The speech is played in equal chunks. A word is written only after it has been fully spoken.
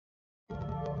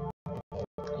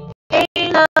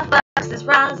is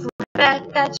Roslynn back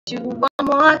at you one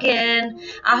more again.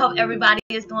 I hope everybody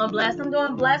is doing blessed. I'm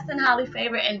doing blessed and highly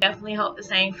favored, and definitely hope the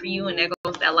same for you. And there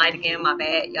goes that light again. My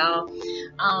bad, y'all.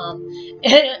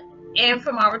 And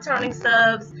for my returning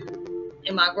subs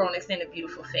and my grown extended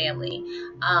beautiful family,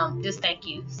 just thank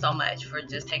you so much for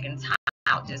just taking time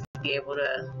out just to be able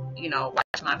to,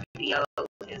 watch my videos.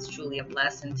 It's truly a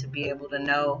blessing to be able to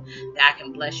know that I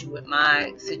can bless you with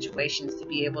my situations to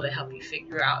be able to help you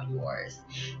figure out yours.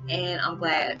 And I'm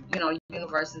glad,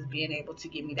 universe is being able to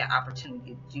give me that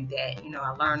opportunity to do that. I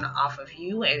learn off of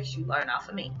you as you learn off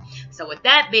of me. So with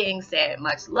that being said,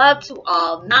 much love to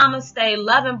all. Namaste,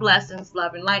 love and blessings,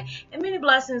 love and light, and many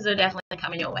blessings are definitely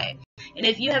coming your way. And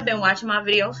if you have been watching my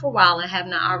videos for a while and have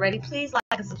not already, please like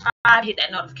and subscribe, hit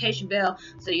that notification bell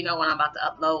so you know when I'm about to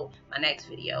upload my next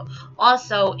video.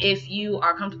 Also, if you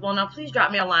are comfortable enough, please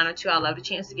drop me a line or two. I love the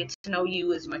chance to get to know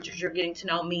you as much as you're getting to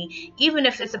know me, even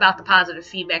if it's about the positive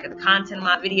feedback of the content of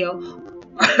my video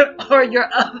or your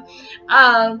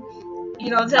tell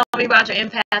me about your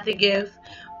empathic gift,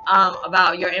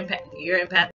 about your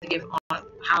empathic gift on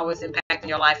how it's impacting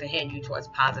your life and heading you towards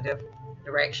positive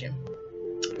direction.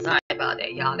 Sorry about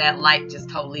that, y'all. That light just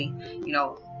totally,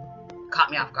 caught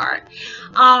me off guard.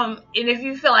 And if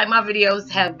you feel like my videos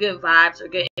have good vibes or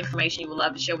good information you would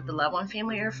love to share with a loved one,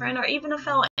 family, or a friend, or even a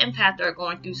fellow empath that are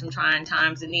going through some trying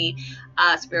times and need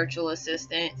spiritual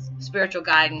assistance, spiritual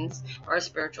guidance, or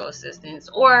spiritual assistance,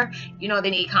 or they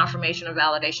need confirmation or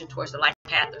validation towards the life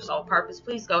path or soul purpose,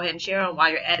 please go ahead and share them. While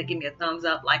you're at it, give me a thumbs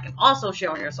up, like, and also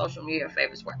share on your social media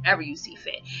favorites wherever you see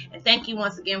fit. And thank you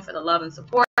once again for the love and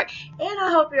support, and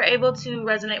I hope you're able to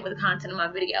resonate with the content of my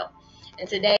video. And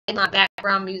today, my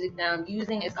background music that I'm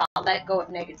using is called Let Go of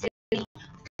Negativity,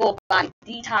 Full Body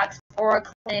Detox, Aura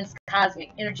Cleanse,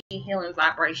 Cosmic Energy, Healing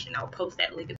Vibration. I'll post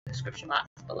that link in the description box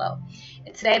below.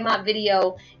 And today, my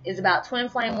video is about Twin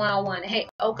Flame 101.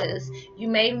 Heyokas, you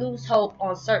may lose hope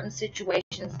on certain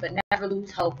situations, but never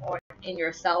lose hope in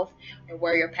yourself and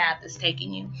where your path is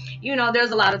taking you.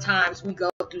 There's a lot of times we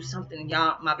go through something,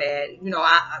 y'all, my bad.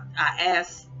 I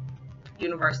ask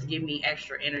universe to give me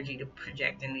extra energy to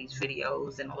project in these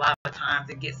videos, and a lot of times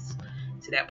it gets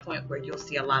to that point where you'll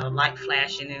see a lot of light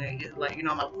flashing, and it's like,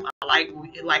 my light,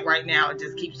 like right now, it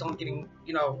just keeps on getting,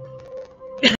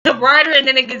 brighter, and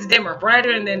then it gets dimmer, brighter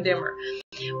and then dimmer.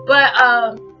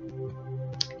 But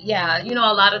yeah, a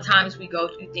lot of times we go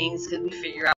through things because we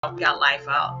figure out, we got life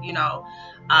out,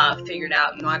 figured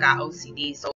out, I got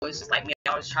OCD, so it's just like me,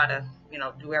 I always try to,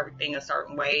 do everything a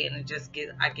certain way, and it just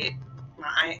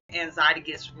my anxiety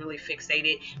gets really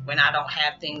fixated when I don't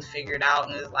have things figured out.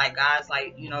 And it's like, guys,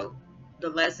 like, the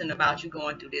lesson about you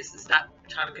going through this is stop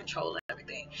trying to control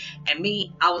everything. And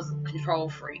me, I was a control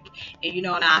freak. And, and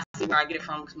I see where I get it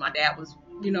from because my dad was,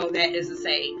 that is the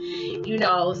same,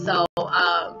 so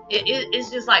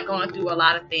it's just like going through a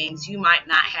lot of things. You might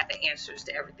not have the answers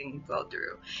to everything you go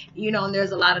through, and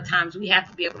there's a lot of times we have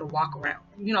to be able to walk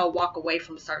away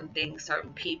from certain things,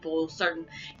 certain people, certain,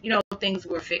 things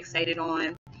we're fixated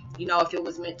on. If it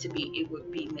was meant to be, it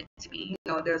would be meant to be.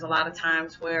 There's a lot of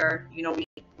times where,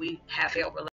 we have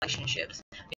failed relationships.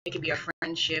 It can be a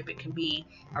friendship, it can be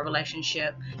a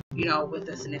relationship, with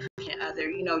a significant other.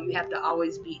 You have to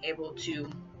always be able to,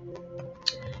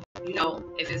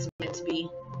 if it's meant to be,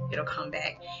 it'll come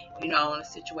back, in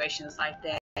situations like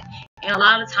that. And a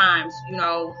lot of times,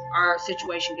 our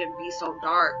situation can be so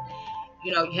dark,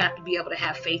 you have to be able to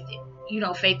have faith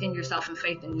faith in yourself and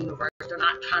faith in the universe. They're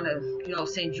not trying to,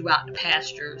 send you out to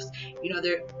pastures.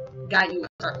 They're guiding you a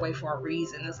certain way for a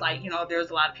reason. It's like, there's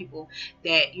a lot of people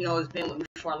that, has been with me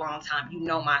for a long time.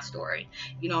 My story.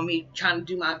 Me trying to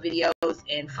do my videos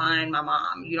and find my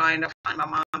mom. I end up finding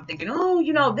my mom thinking,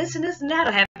 oh, this and this and that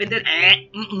will happen.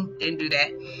 Didn't do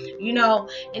that.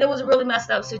 And it was a really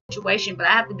messed up situation, but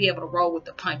I have to be able to roll with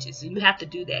the punches. And you have to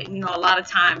do that. A lot of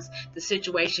times the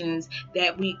situations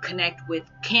that we connect with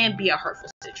can be a hurtful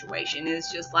situation. And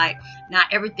it's just like, not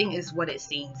everything is what it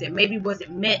seems. It maybe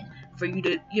wasn't meant for you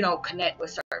to, connect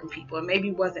with certain people. It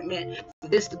maybe wasn't meant for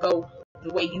this to go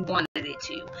the way you wanted it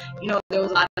to. There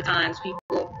was a lot of times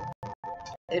people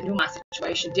that knew my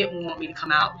situation didn't want me to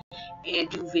come out and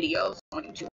do videos on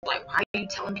YouTube. Like, why are you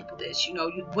telling people this?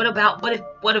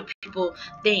 What if people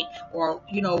think, or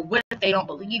what if they don't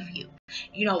believe you?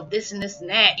 This and this and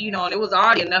that. And it was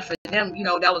already enough for them.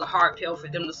 That was a hard pill for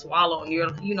them to swallow. And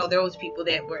there was people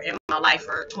that were in my life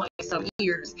for 20-some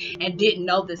years and didn't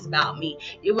know this about me.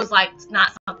 It was like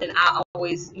not something I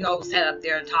always sat up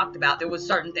there and talked about. There was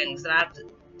certain things that I have to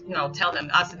tell them.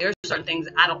 I said, there's certain things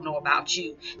I don't know about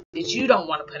you that you don't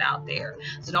want to put out there.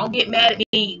 So don't get mad at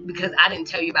me because I didn't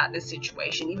tell you about this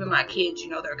situation. Even my kids,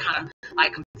 they're kind of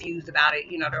like confused about it.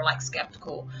 You know, they're like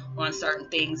skeptical on certain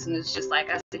things. And it's just like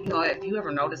I said, you know, if you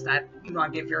ever noticed that, you know, I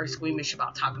get very squeamish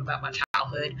about talking about my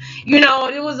childhood. You know,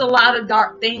 it was a lot of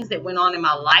dark things that went on in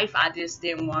my life. I just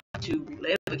didn't want to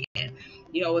relive again.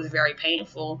 You know, it was very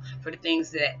painful for the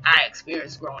things that I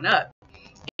experienced growing up.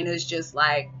 And it's just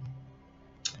like,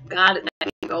 God let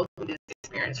me go through this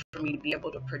experience for me to be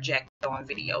able to project on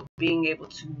video, being able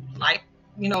to, like,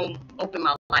 you know, open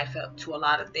my life up to a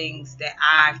lot of things that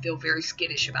I feel very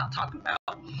skittish about talking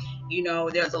about. You know,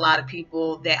 there's a lot of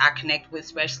people that I connect with,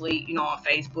 especially, you know, on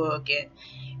Facebook, and,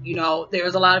 you know,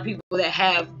 there's a lot of people that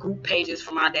have group pages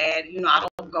for my dad. You know, I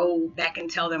don't go back and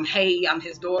tell them, hey, I'm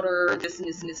his daughter, this and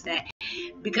this and this and that,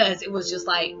 because it was just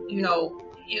like, you know,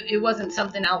 it wasn't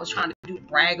something I was trying to do,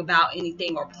 brag about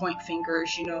anything or point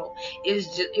fingers. You know,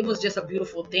 it was just a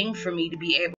beautiful thing for me to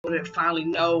be able to finally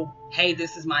know, hey,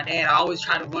 this is my dad. I always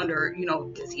try to wonder, you know,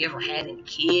 does he ever had any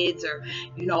kids? Or,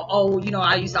 you know, oh, you know,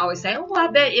 I used to always say, oh, I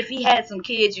bet if he had some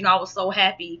kids, you know, I was so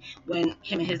happy when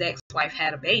him and his ex-wife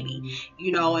had a baby,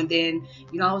 you know. And then,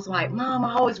 you know, I was like, Mom,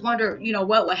 I always wonder, you know,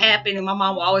 what would happen. And my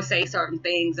mom would always say certain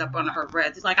things up under her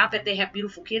breath. It's like, I bet they have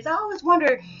beautiful kids. I always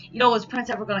wonder, you know, is Prince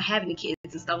ever going to have any kids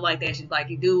and stuff like that? She's like,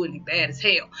 you do, and he's bad as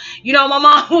hell. You know, my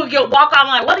mom would walk out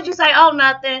like, what did you say? Oh,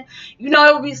 nothing. You know,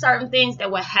 it would be certain things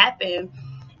that would happen,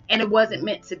 and it wasn't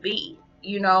meant to be,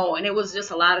 you know. And it was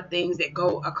just a lot of things that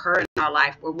occur in our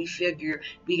life where we figure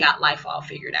we got life all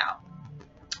figured out,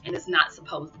 and it's not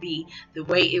supposed to be the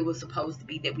way it was supposed to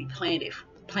be that we planned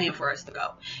for us to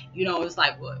go. You know, it's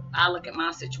like, what I look at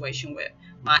my situation with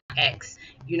my ex,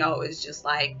 you know, it's just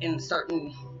like in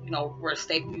certain, you know, where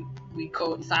state we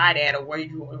coincide at, or where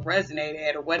you resonate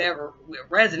at, or whatever we're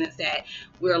residents at,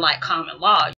 we're like common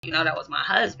law. You know, that was my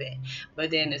husband.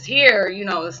 But then it's here, you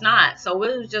know, it's not. So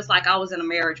it was just like I was in a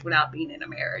marriage without being in a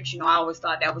marriage. You know, I always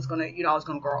thought that was gonna, you know, I was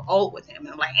gonna grow old with him, and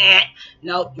I'm like,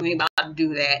 nope, you ain't about to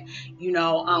do that. You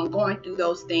know, going through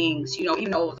those things, you know,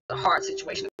 even though it was a hard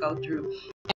situation to go through,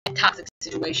 that toxic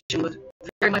situation was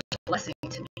very much a blessing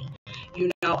to me. You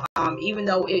know, even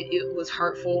though it was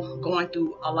hurtful going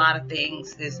through a lot of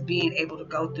things, this being able to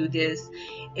go through this,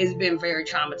 it's been very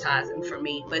traumatizing for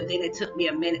me. But then it took me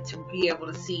a minute to be able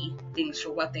to see things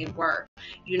for what they were,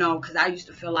 you know, because I used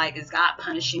to feel like, is God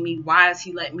punishing me? Why is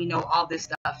he letting me know all this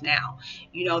stuff now?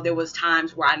 You know, there was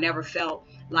times where I never felt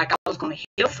like I was going to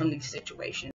heal from these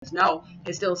situations. No,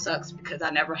 it still sucks because I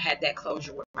never had that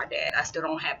closure with my dad. I still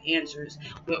don't have answers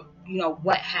with, you know,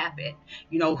 what happened,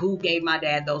 you know, who gave my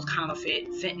dad those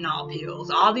counterfeit fentanyl pills,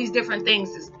 all these different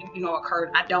things that, you know,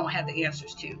 occurred. I don't have the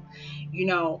answers to. You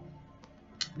know,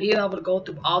 being able to go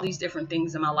through all these different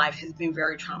things in my life has been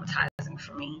very traumatizing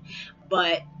for me.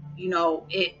 But, you know,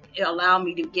 it allowed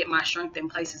me to get my strength in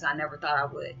places I never thought I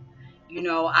would. You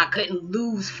know, I couldn't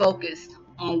lose focus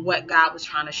on what God was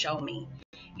trying to show me,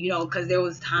 you know, because there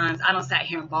was times I don't sat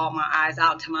here and bawled my eyes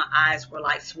out until my eyes were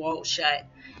like swole shut.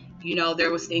 You know,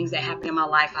 there was things that happened in my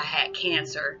life. I had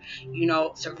cancer, you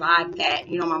know, survived that.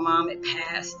 You know, my mom had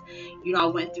passed. You know, I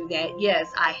went through that.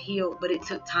 Yes, I healed, but it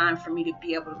took time for me to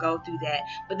be able to go through that.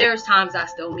 But there's times I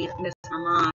still miss my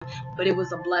mom, but it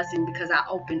was a blessing because I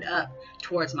opened up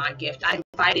towards my gift. I didn't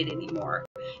fight it anymore.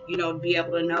 You know, to be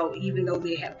able to know, even though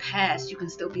they have passed, you can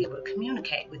still be able to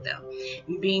communicate with them.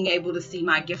 And being able to see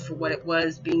my gift for what it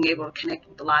was, being able to connect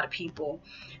with a lot of people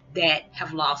that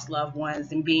have lost loved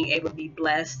ones, and being able to be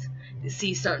blessed to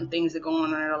see certain things that go on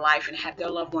in their life and have their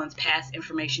loved ones pass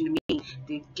information to me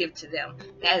to give to them.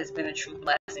 That has been a true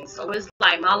blessing. So it's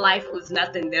like my life was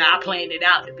nothing that I planned it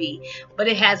out to be, but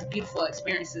it has beautiful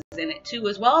experiences in it too,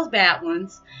 as well as bad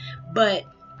ones. But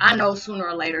I know sooner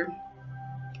or later,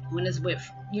 when it's with,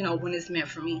 you know, when it's meant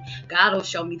for me, God will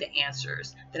show me the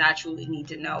answers that I truly need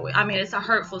to know. I mean, it's a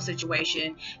hurtful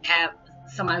situation, have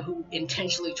somebody who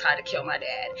intentionally tried to kill my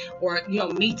dad, or, you know,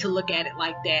 me to look at it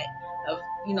like that, of,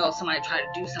 you know, somebody tried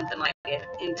to do something like that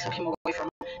and took him away from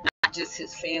not just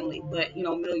his family, but, you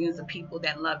know, millions of people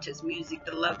that loved his music,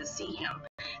 that loved to see him,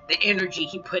 the energy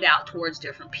he put out towards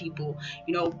different people,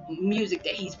 you know, music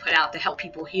that he's put out to help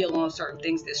people heal on certain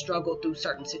things that struggle through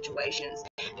certain situations.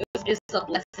 It's a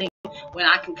blessing when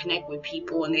I can connect with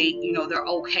people and they, you know, they're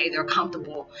okay, they're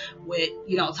comfortable with,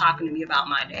 you know, talking to me about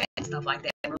my dad and stuff like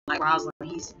that. Like Roslynn,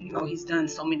 he's, you know, he's done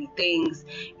so many things,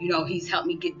 you know, he's helped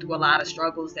me get through a lot of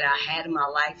struggles that I had in my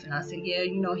life. And I said, yeah,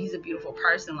 you know, he's a beautiful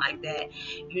person like that,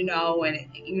 you know, and,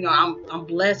 you know, I'm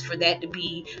blessed for that to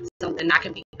be something I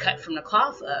can be cut from the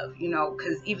cloth of, you know,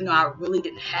 because even though I really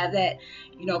didn't have that,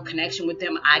 you know, connection with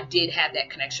them, I did have that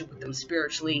connection with them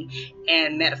spiritually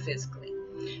and metaphysically.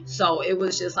 So it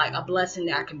was just like a blessing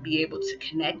that I can be able to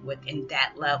connect with in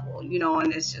that level, you know.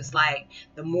 And it's just like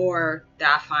the more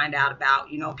that I find out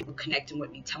about, you know, people connecting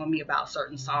with me, telling me about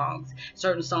certain songs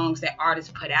that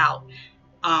artists put out,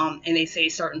 and they say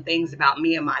certain things about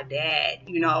me and my dad,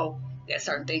 you know, that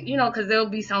certain things, you know, because there'll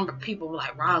be some people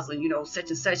like, Roslynn, you know, such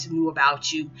and such knew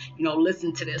about you, you know,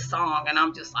 listen to this song. And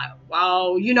I'm just like,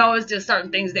 wow, you know, it's just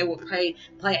certain things they will play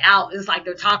out. It's like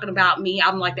they're talking about me.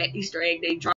 I'm like that Easter egg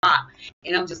they drop.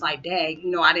 And I'm just like, dang,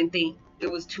 you know, I didn't think there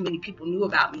was too many people knew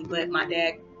about me, but my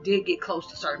dad did get close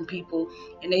to certain people,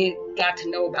 and they got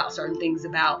to know about certain things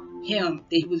about him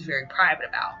that he was very private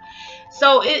about.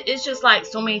 So it's just like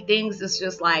so many things. It's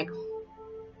just like,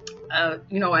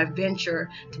 you know, adventure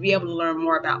to be able to learn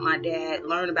more about my dad,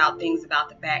 learn about things about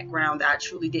the background that I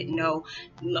truly didn't know.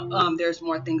 There's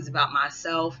more things about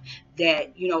myself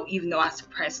that, you know, even though I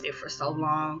suppressed it for so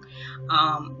long,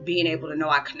 being able to know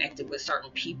I connected with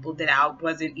certain people that I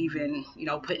wasn't even, you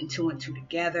know, putting two and two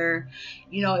together.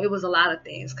 You know, it was a lot of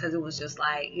things, because it was just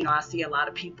like, you know, I see a lot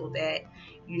of people that,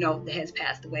 you know, that has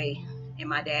passed away in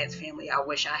my dad's family. I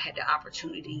wish I had the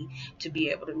opportunity to be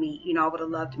able to meet. You know, I would have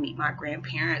loved to meet my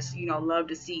grandparents, you know, love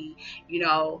to see, you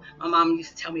know, my mom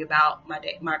used to tell me about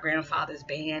my grandfather's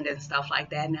band and stuff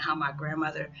like that, and how my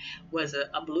grandmother was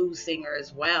a blues singer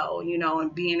as well, you know,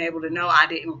 and being able to know, I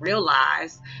didn't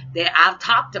realize that I've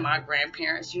talked to my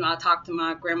grandparents. You know, I talked to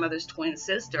my grandmother's twin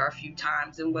sister a few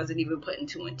times and wasn't even putting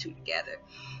two and two together.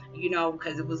 You know,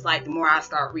 because it was like the more I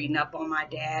start reading up on my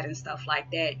dad and stuff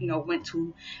like that, you know, went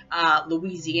to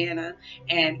Louisiana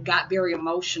and got very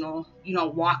emotional, you know,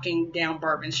 walking down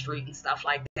Bourbon Street and stuff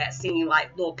like that, seeing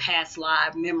like little past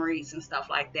live memories and stuff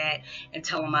like that, and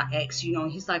telling my ex, you know,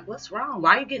 he's like, what's wrong?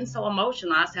 Why are you getting so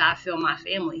emotional? I said, I feel my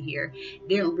family here.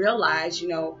 Didn't realize, you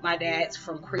know, my dad's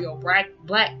from Creole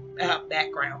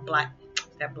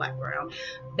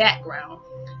background.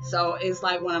 So it's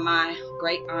like one of my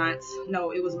great aunts,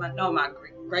 my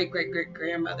great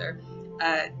grandmother,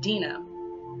 Dina,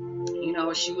 you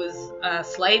know, she was a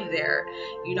slave there,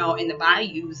 you know, in the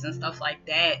bayous and stuff like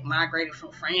that, migrated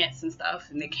from France and stuff,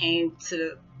 and they came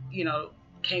to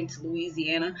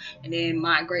Louisiana, and then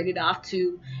migrated off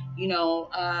to, you know,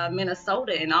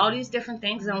 Minnesota, and all these different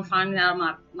things that I'm finding out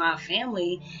of my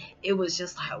family. It was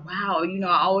just like, wow, you know,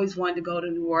 I always wanted to go to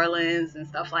New Orleans and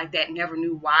stuff like that. Never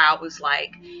knew why I was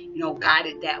like, you know,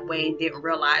 guided that way, and didn't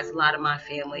realize a lot of my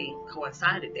family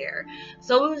coincided there.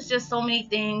 So it was just so many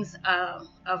things of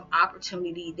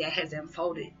opportunity that has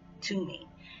unfolded to me.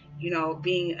 You know,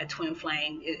 being a twin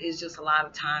flame is just a lot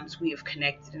of times we have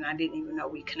connected, and I didn't even know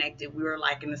we connected. We were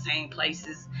like in the same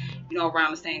places, you know,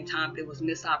 around the same time. It was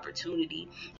missed opportunity.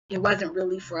 It wasn't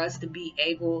really for us to be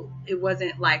able, it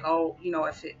wasn't like, oh, you know,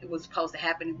 if it was supposed to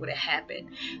happen, it would have happened.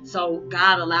 So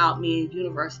God allowed me, the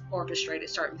universe orchestrated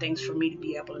certain things for me to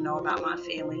be able to know about my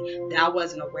family that I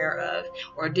wasn't aware of,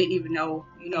 or didn't even know,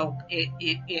 you know,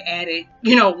 it added,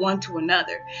 you know, one to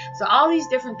another. So all these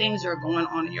different things are going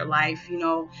on in your life. You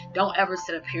know, don't ever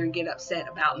sit up here and get upset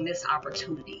about missed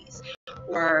opportunities,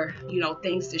 or, you know,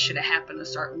 things that should have happened a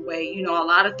certain way. You know, a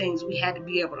lot of things we had to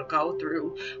be able to go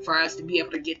through for us to be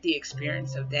able to get the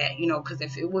experience of that, you know, because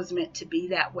if it was meant to be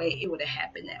that way, it would have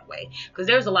happened that way. Because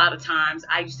there's a lot of times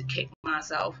I used to kick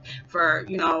myself for,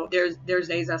 you know, there's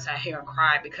days I sat here and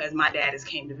cried because my dad has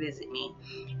came to visit me,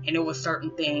 and it was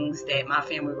certain things that my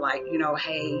family were like, you know,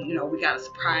 hey, you know, we got a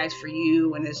surprise for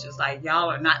you, and it's just like, y'all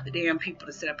are not the damn people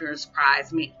to sit up here and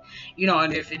surprise me, you know.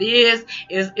 And if it is,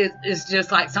 it's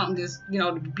just like something just, you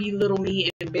know, to belittle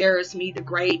me, embarrass me,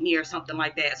 degrade me, or something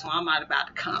like that. So I'm not about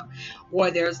to come.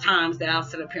 Or there's times that I'll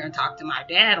sit up here and talk to my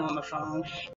dad on the phone,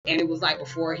 and it was like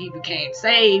before he became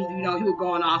saved, you know, he was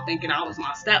going off thinking I was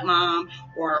my stepmom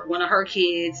or one of her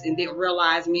kids, and didn't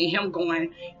realize me and him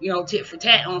going, you know, tit for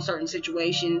tat on certain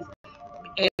situations.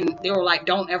 And they were like,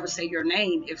 don't ever say your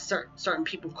name. If certain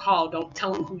people call, don't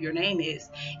tell them who your name is.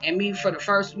 And me, for the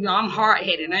first, you know, I'm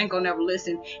hard-headed. I ain't gonna never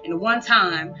listen. And the one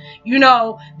time, you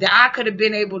know, that I could have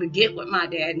been able to get with my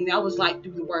dad, and that was like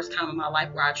through the worst time of my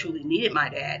life where I truly needed my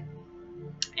dad.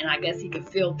 And I guess he could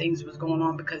feel things was going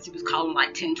on, because he was calling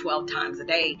like 10, 12 times a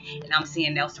day. And I'm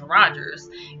seeing Nelson Rogers,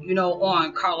 you know,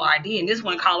 on caller ID. And this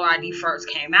when caller ID first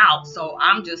came out. So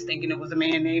I'm just thinking it was a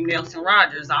man named Nelson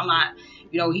Rogers. I'm not,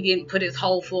 you know, he didn't put his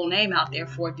whole full name out there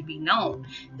for it to be known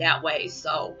that way.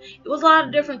 So it was a lot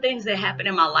of different things that happened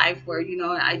in my life where, you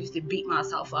know, I used to beat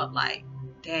myself up like,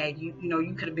 Dad, you know,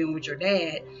 you could have been with your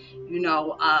dad, you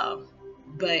know,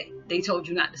 but they told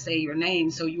you not to say your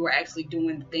name, so you were actually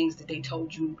doing the things that they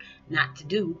told you not to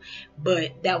do.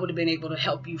 But that would have been able to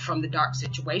help you from the dark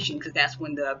situation, because that's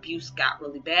when the abuse got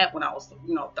really bad, when I was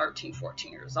 13,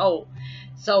 14 years old.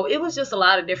 So it was just a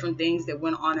lot of different things that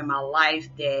went on in my life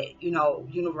that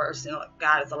universe and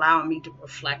God is allowing me to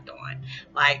reflect on.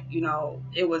 Like,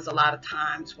 it was a lot of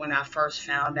times when I first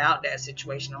found out that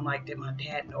situation, I'm like, did my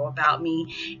dad know about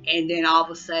me? And then all of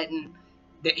a sudden,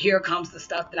 that here comes the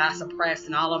stuff that I suppressed,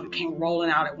 and all of it came rolling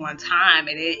out at one time,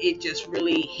 and it just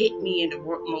really hit me in the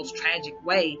most tragic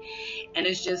way. And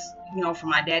it's just, for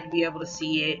my dad to be able to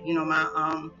see it,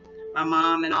 my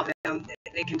mom and all them,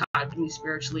 they can talk to me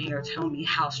spiritually or tell me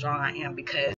how strong I am,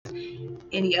 because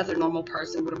any other normal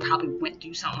person would have probably went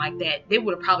through something like that. They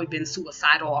would have probably been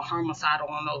suicidal or homicidal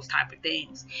on those type of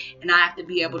things. And I have to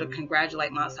be able to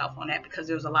congratulate myself on that, because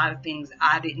there's a lot of things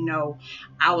I didn't know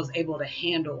I was able to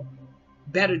handle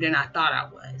better than I thought I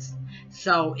was.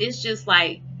 So it's just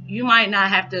like, you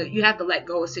have to let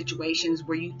go of situations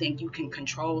where you think you can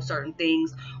control certain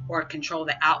things or control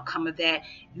the outcome of that.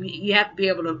 You have to be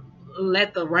able to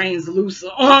let the reins loose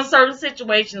on certain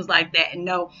situations like that, and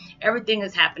know everything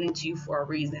is happening to you for a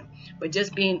reason. But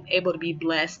just being able to be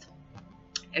blessed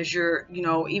as you're,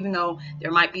 even though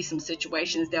there might be some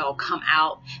situations that will come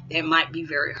out that might be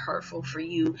very hurtful for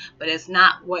you, but it's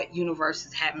not what universe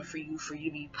is having for you to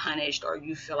be punished, or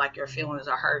you feel like your feelings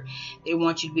are hurt. They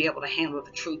want you to be able to handle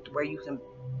the truth where you can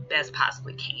best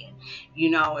possibly can.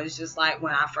 It's just like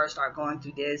when I first started going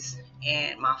through this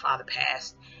and my father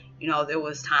passed, there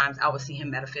was times I would see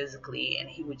him metaphysically, and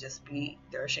he would just be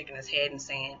there shaking his head and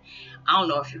saying, I don't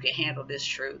know if you can handle this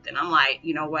truth. And I'm like,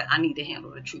 you know what? I need to handle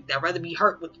the truth. I'd rather be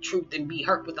hurt with the truth than be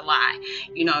hurt with a lie.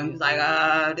 He's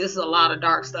like, this is a lot of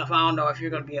dark stuff. I don't know if you're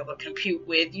going to be able to compute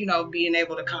with, being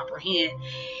able to comprehend.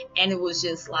 And it was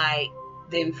just like,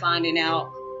 then finding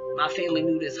out my family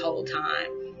knew this whole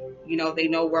time. They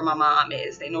know where my mom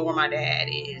is. They know where my dad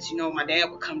is. My dad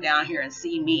would come down here and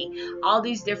see me. All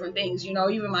these different things.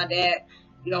 Even my dad,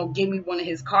 gave me one of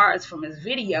his cards from his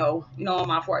video, on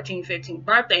my 14th, 15th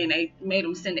birthday, and they made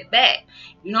him send it back.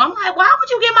 I'm like, why would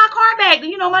you get my card back?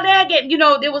 My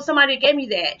dad there was somebody that gave me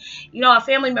that. A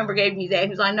family member gave me that. He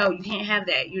was like, no, you can't have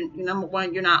that. Number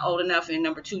one, you're not old enough, and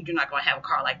number two, you're not going to have a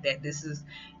car like that. This is,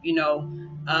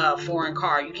 a foreign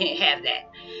car. You can't have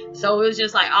that. So it was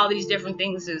just like all these different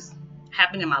things is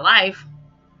happened in my life,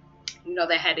 that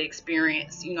I had to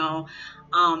experience,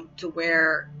 to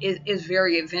where it is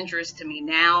very adventurous to me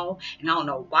now. And I don't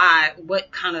know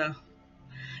what kind of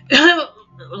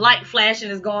light flashing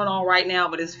is going on right now,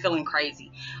 but it's feeling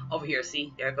crazy over here.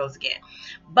 See, there it goes again.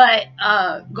 But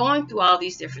going through all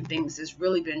these different things has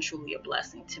really been truly a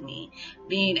blessing to me.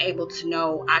 Being able to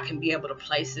know I can be able to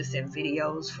place this in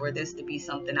videos, for this to be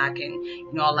something I can,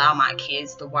 allow my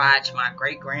kids to watch, my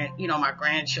my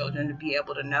grandchildren to be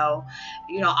able to know,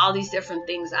 all these different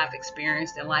things I've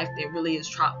experienced in life that really has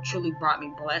truly brought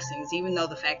me blessings. Even though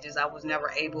the fact is I was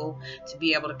never able to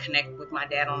be able to connect with my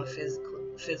dad on the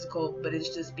physical, but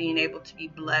it's just being able to be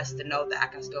blessed to know that I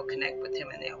can still connect with him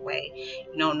in that way,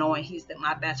 knowing he's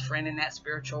my best friend in that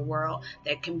spiritual world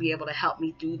that can be able to help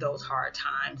me through those hard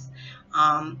times.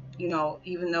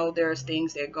 Even though there's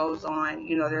things that goes on,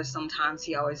 there's sometimes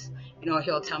he always,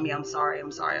 he'll tell me, I'm sorry,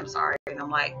 and I'm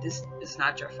like, this is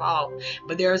not your fault.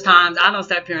 But there's times I don't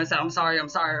step here and say, I'm sorry,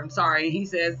 and he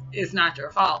says, it's not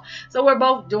your fault. So we're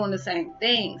both doing the same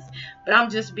things, but I'm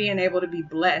just being able to be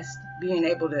blessed, being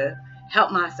able to help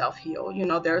myself heal.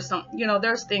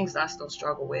 There's things I still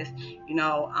struggle with.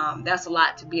 That's a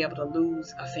lot to be able to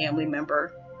lose a family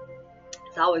member.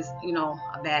 It's always,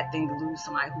 a bad thing to lose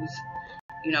somebody who's,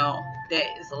 that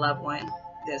is a loved one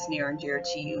that's near and dear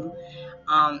to you,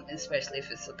 especially if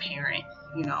it's a parent,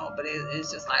 but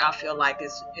it's just like, I feel like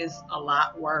it's a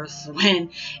lot worse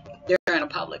when they're in a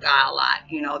public eye a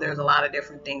lot. There's a lot of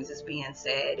different things that's being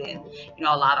said, and,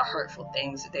 a lot of hurtful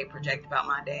things that they project about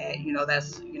my dad.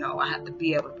 That's, I have to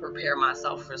be able to prepare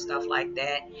myself for stuff like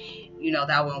that, that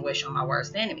I wouldn't wish on my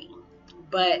worst enemy.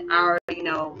 But I already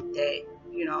know that,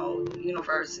 the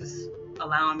universe is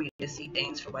allowing me to see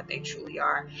things for what they truly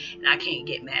are, and I can't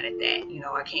get mad at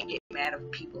that. I can't get mad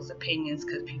at people's opinions,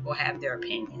 because people have their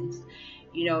opinions.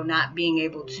 Not being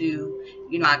able to,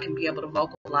 I can be able to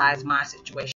vocalize my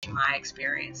situation, my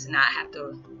experience, and not have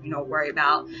to, worry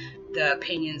about the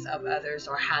opinions of others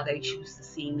or how they choose to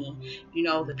see me.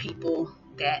 The people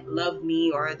that love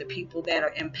me, or the people that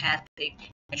are empathic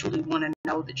and truly want to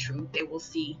know the truth, they will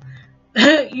see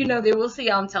they will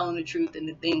see I'm telling the truth and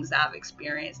the things I've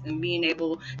experienced, and being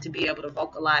able to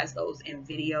vocalize those in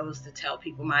videos to tell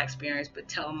people my experience, but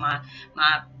tell my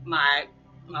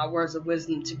my words of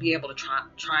wisdom to be able to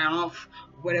triumph,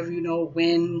 whatever, you know,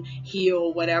 win,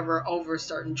 heal, whatever, over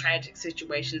certain tragic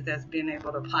situations that's been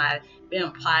applied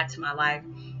to my life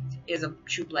is a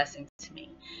true blessing to me.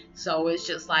 So it's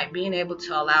just like being able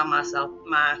to allow myself,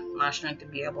 my strength to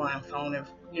be able to unfold, and,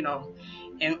 you know,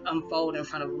 and unfold in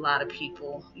front of a lot of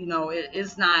people. You know,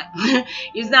 it's not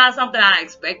it's not something I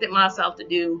expected myself to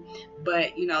do,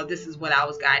 but, you know, this is what I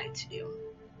was guided to do.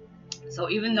 So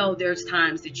even though there's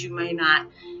times that you may not,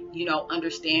 you know,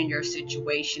 understand your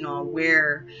situation or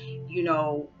where, you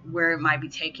know, where it might be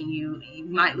taking you, you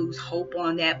might lose hope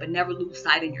on that, but never lose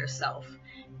sight of yourself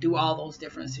through all those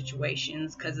different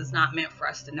situations, because it's not meant for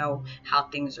us to know how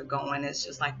things are going. It's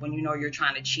just like when you know you're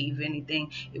trying to achieve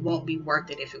anything, it won't be worth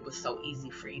it if it was so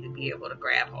easy for you to be able to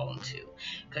grab hold to.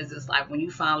 Because it's like when you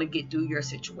finally get through your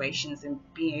situations and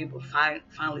being able to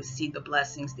finally see the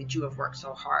blessings that you have worked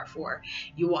so hard for,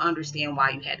 you will understand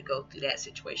why you had to go through that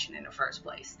situation in the first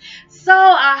place. So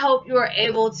I hope you are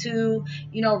able to,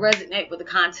 you know, resonate with the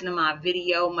content of my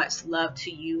video. Much love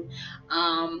to you.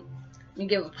 Let me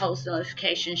give a post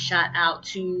notification shout out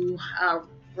to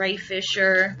Ray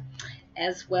Fisher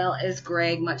as well as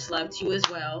Greg. Much love to you as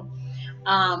well.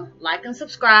 Like and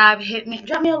subscribe.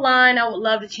 Drop me a line. I would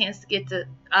love the chance to get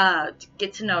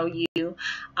to know you,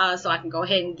 so I can go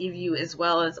ahead and give you as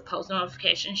well as a post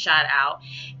notification shout out.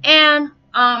 And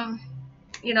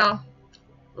you know,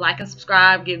 like and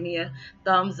subscribe. Give me a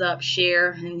thumbs up,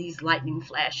 share, and these lightning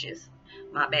flashes.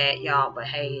 My bad, y'all, but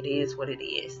hey, it is what it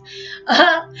is.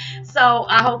 So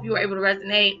I hope you were able to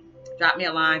resonate. Drop me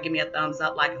a line, give me a thumbs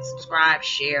up, like and subscribe,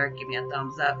 share, give me a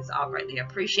thumbs up. It's all greatly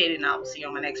appreciated, and I will see you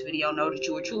on my next video. Know that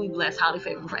you are truly blessed, highly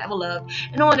favored, forever loved,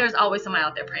 and know there's always somebody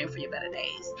out there praying for your better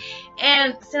days.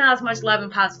 And send out as much love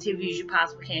and positivity as you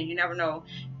possibly can. You never know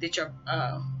that your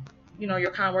you know,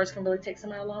 your kind words can really take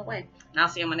somebody a long way. And I'll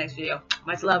see you on my next video.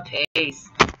 Much love. Peace.